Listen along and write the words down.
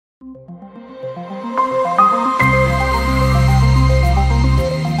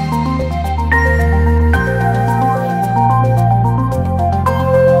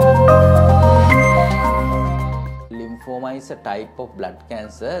is a type of blood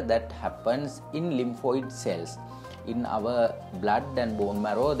cancer that happens in lymphoid cells. In our blood and bone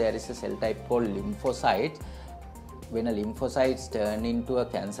marrow, there is a cell type called lymphocytes. When a lymphocytes turn into a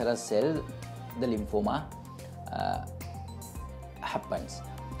cancerous cell, the lymphoma happens.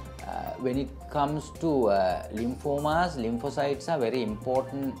 When it comes to lymphomas, lymphocytes are very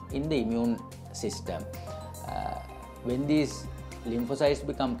important in the immune system. When these lymphocytes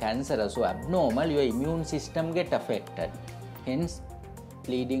become cancerous or abnormal, your immune system get affected, hence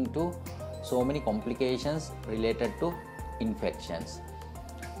leading to so many complications related to infections.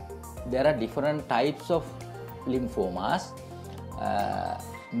 There are different types of lymphomas.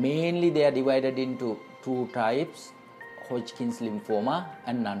 Mainly they are divided into two types: Hodgkin's lymphoma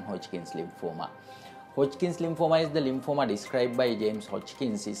and non-Hodgkin's lymphoma. Hodgkin's lymphoma is the lymphoma described by James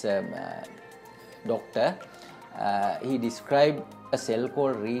Hodgkins. He's a doctor. He described a cell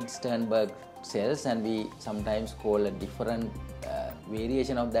called Reed-Sternberg cells, and we sometimes call a different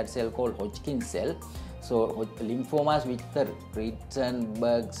variation of that cell called Hodgkin's cell. So lymphomas with the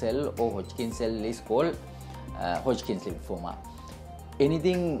Reed-Sternberg cell or Hodgkin's cell is called Hodgkin's lymphoma.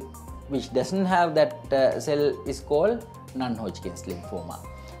 Anything which doesn't have that cell is called non-Hodgkin's lymphoma.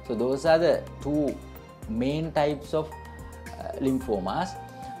 So those are the two main types of lymphomas.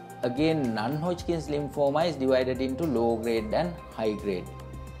 Again, non-Hodgkin's lymphoma is divided into low-grade and high-grade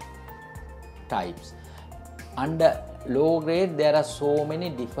types. Under low-grade, there are so many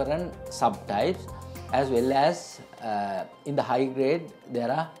different subtypes, as well as in the high-grade,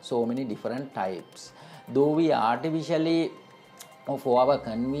 there are so many different types. Though we artificially, for our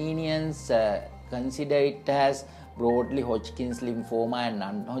convenience, consider it as broadly Hodgkin's lymphoma and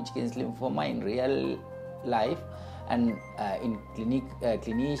non-Hodgkin's lymphoma, in real life and in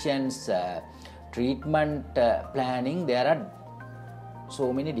clinicians' treatment planning, there are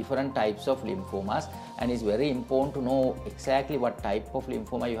so many different types of lymphomas, and it's very important to know exactly what type of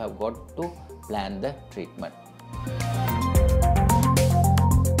lymphoma you have got to plan the treatment.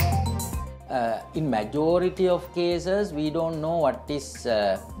 In majority of cases, we don't know what is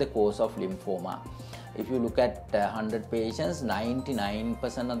the cause of lymphoma. If you look at 100 patients,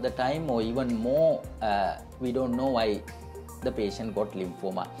 99% of the time or even more, we don't know why the patient got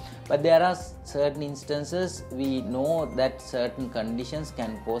lymphoma. But there are certain instances we know that certain conditions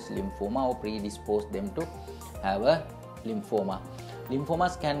can cause lymphoma or predispose them to have a lymphoma.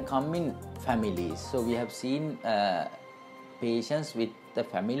 Lymphomas can come in families. So we have seen patients with the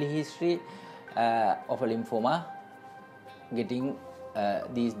family history of a lymphoma getting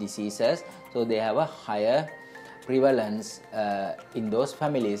these diseases, so they have a higher prevalence in those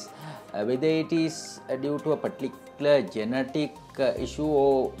families. Whether it is due to a particular genetic issue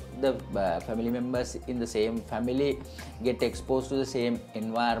or the family members in the same family get exposed to the same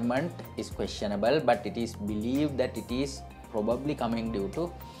environment is questionable, but it is believed that it is probably coming due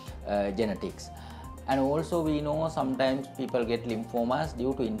to genetics. And also we know sometimes people get lymphomas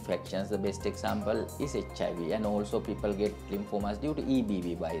due to infections. The best example is HIV, and also people get lymphomas due to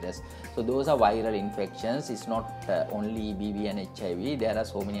EBV virus. So those are viral infections. It's not only EBV and HIV. There are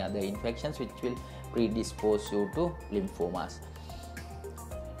so many other infections which will predispose you to lymphomas.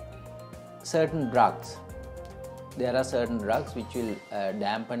 Certain drugs. There are certain drugs which will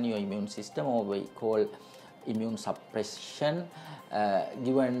dampen your immune system, or we call immune suppression,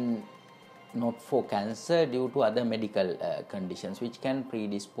 given not for cancer, due to other medical conditions which can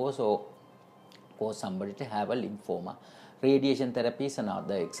predispose or cause somebody to have a lymphoma. Radiation therapy is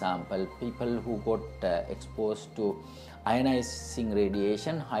another example. People who got exposed to ionizing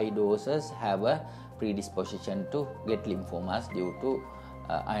radiation, high doses, have a predisposition to get lymphomas due to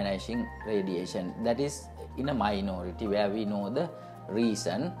ionizing radiation. That is in a minority where we know the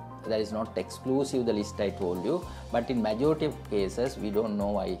reason. That is not exclusive, the list I told you, but in majority of cases we don't know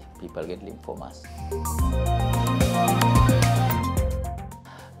why people get lymphomas.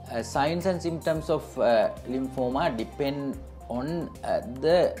 Signs and symptoms of lymphoma depend on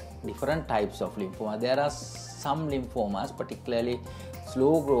the different types of lymphoma. There are some lymphomas, particularly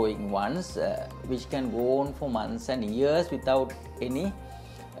slow growing ones, which can go on for months and years without any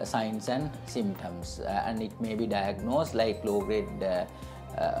signs and symptoms, and it may be diagnosed like low grade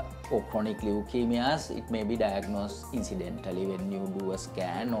or chronic leukemias. It may be diagnosed incidentally when you do a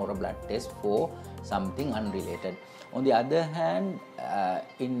scan or a blood test for something unrelated. On the other hand,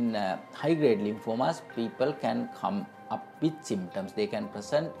 in high-grade lymphomas, people can come up with symptoms. They can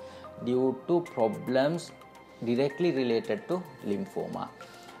present due to problems directly related to lymphoma.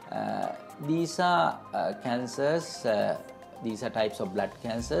 These are cancers, these are types of blood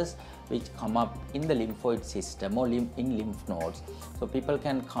cancers which come up in the lymphoid system or in lymph nodes. So people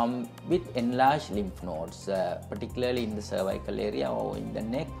can come with enlarged lymph nodes, particularly in the cervical area or in the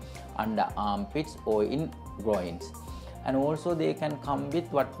neck, under armpits or in groins. And also they can come with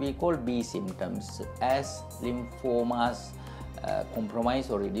what we call B symptoms. As lymphomas compromise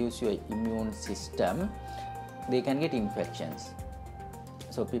or reduce your immune system, they can get infections.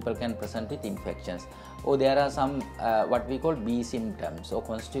 So people can present with infections. Or there are some what we call B symptoms or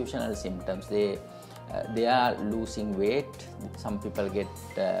constitutional symptoms. They are losing weight. Some people get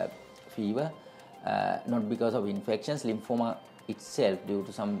fever, not because of infections. Lymphoma itself, due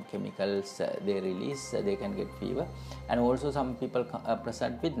to some chemicals they release, they can get fever. And also some people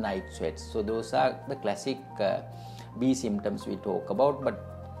present with night sweats. So those are the classic B symptoms we talk about. But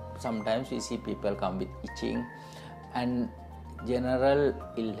sometimes we see people come with itching and general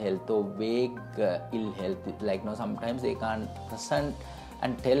ill health or vague ill health, like sometimes they can't present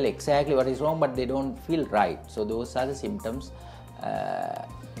and tell exactly what is wrong, but they don't feel right. So those are the symptoms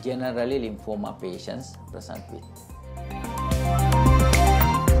generally lymphoma patients present with.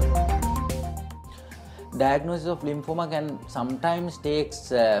 Diagnosis of lymphoma can sometimes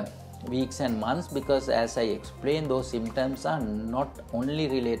takes weeks and months, because as I explained, those symptoms are not only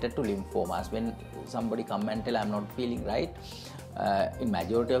related to lymphomas. When somebody come and tell I'm not feeling right, in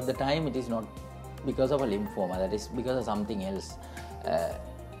majority of the time it is not because of a lymphoma, that is because of something else.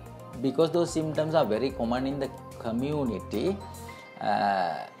 Because those symptoms are very common in the community,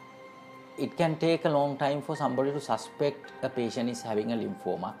 it can take a long time for somebody to suspect a patient is having a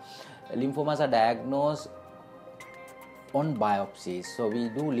lymphoma. Lymphomas are diagnosed on biopsies. So we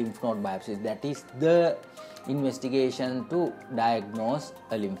do lymph node biopsies. That is the investigation to diagnose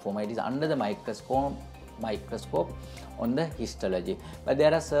a lymphoma. It is under the microscope on the histology. But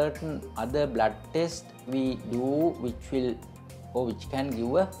there are certain other blood tests we do which can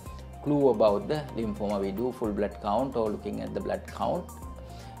give a clue about the lymphoma. We do full blood count or looking at the blood count.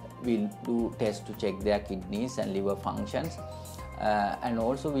 We'll do tests to check their kidneys and liver functions. And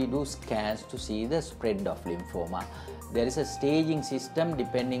also we do scans to see the spread of lymphoma. There is a staging system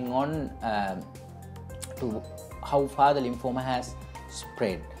depending on to how far the lymphoma has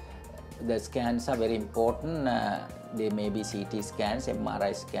spread. The scans are very important. They may be CT scans,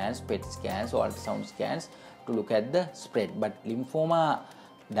 MRI scans, PET scans or ultrasound scans to look at the spread. But lymphoma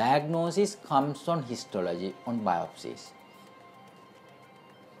diagnosis comes on histology, on biopsies.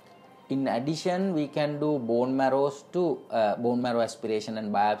 In addition, we can do bone marrow aspiration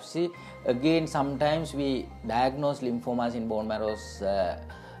and biopsy. Again, sometimes we diagnose lymphomas in bone marrows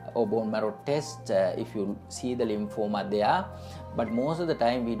or bone marrow test if you see the lymphoma there. But most of the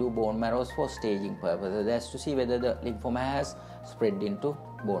time we do bone marrows for staging purposes. That's to see whether the lymphoma has spread into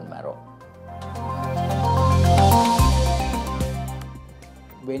bone marrow.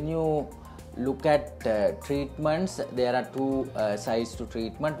 When you look at treatments, there are two sides to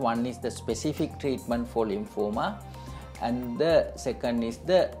treatment. One is the specific treatment for lymphoma, and the second is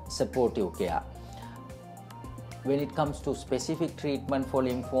the supportive care. When it comes to specific treatment for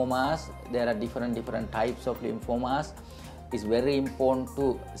lymphomas, there are different types of lymphomas. It's very important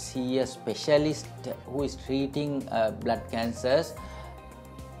to see a specialist who is treating blood cancers,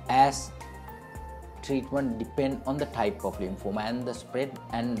 as treatment depend on the type of lymphoma and the spread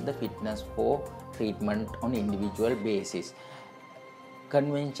and the fitness for treatment on individual basis.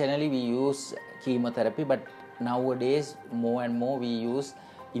 Conventionally we use chemotherapy, but nowadays more and more we use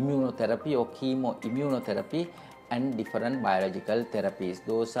immunotherapy or chemoimmunotherapy and different biological therapies.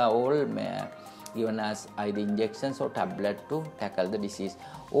 Those are all given as either injections or tablet to tackle the disease.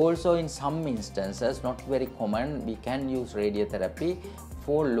 Also in some instances, not very common, we can use radiotherapy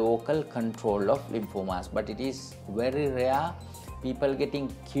for local control of lymphomas, but it is very rare people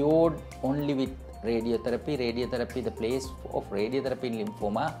getting cured only with radiotherapy. The place of radiotherapy in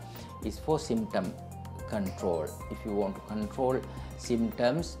lymphoma is for symptom control. If you want to control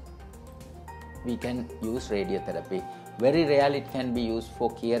symptoms, we can use radiotherapy. Very rarely it can be used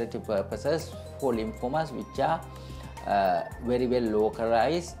for curative purposes for lymphomas which are very well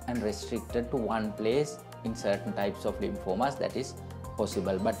localized and restricted to one place. In certain types of lymphomas that is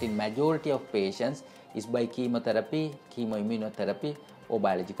possible, but in majority of patients is by chemotherapy, chemoimmunotherapy or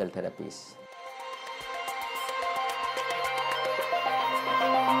biological therapies.